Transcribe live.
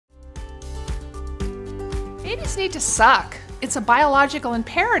Babies need to suck. It's a biological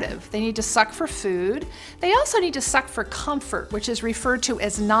imperative. They need to suck for food. They also need to suck for comfort, which is referred to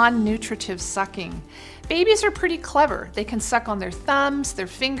as non-nutritive sucking. Babies are pretty clever. They can suck on their thumbs, their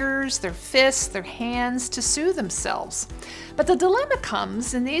fingers, their fists, their hands to soothe themselves. But the dilemma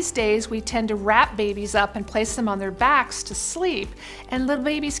comes, in these days we tend to wrap babies up and place them on their backs to sleep, and little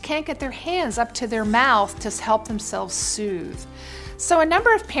babies can't get their hands up to their mouth to help themselves soothe. So a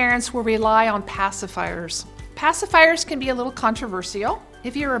number of parents will rely on pacifiers. Pacifiers can be a little controversial.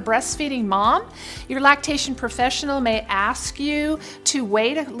 If you're a breastfeeding mom, your lactation professional may ask you to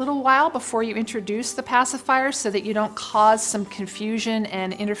wait a little while before you introduce the pacifier so that you don't cause some confusion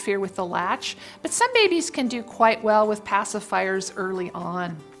and interfere with the latch. But some babies can do quite well with pacifiers early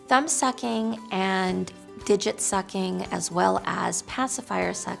on. Thumb sucking and digit sucking, as well as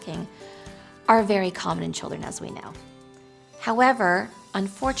pacifier sucking, are very common in children, as we know. However,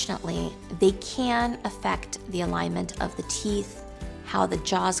 unfortunately, they can affect the alignment of the teeth, how the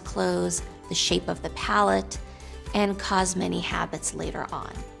jaws close, the shape of the palate, and cause many habits later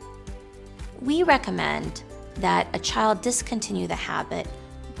on. We recommend that a child discontinue the habit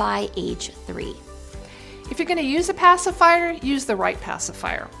by age 3. If you're going to use a pacifier, use the right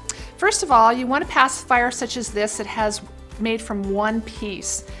pacifier. First of all, you want a pacifier such as this that has made from one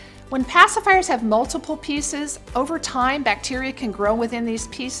piece. When pacifiers have multiple pieces, over time bacteria can grow within these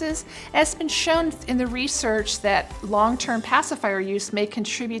pieces. It's been shown in the research that long-term pacifier use may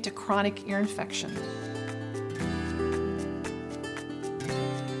contribute to chronic ear infection.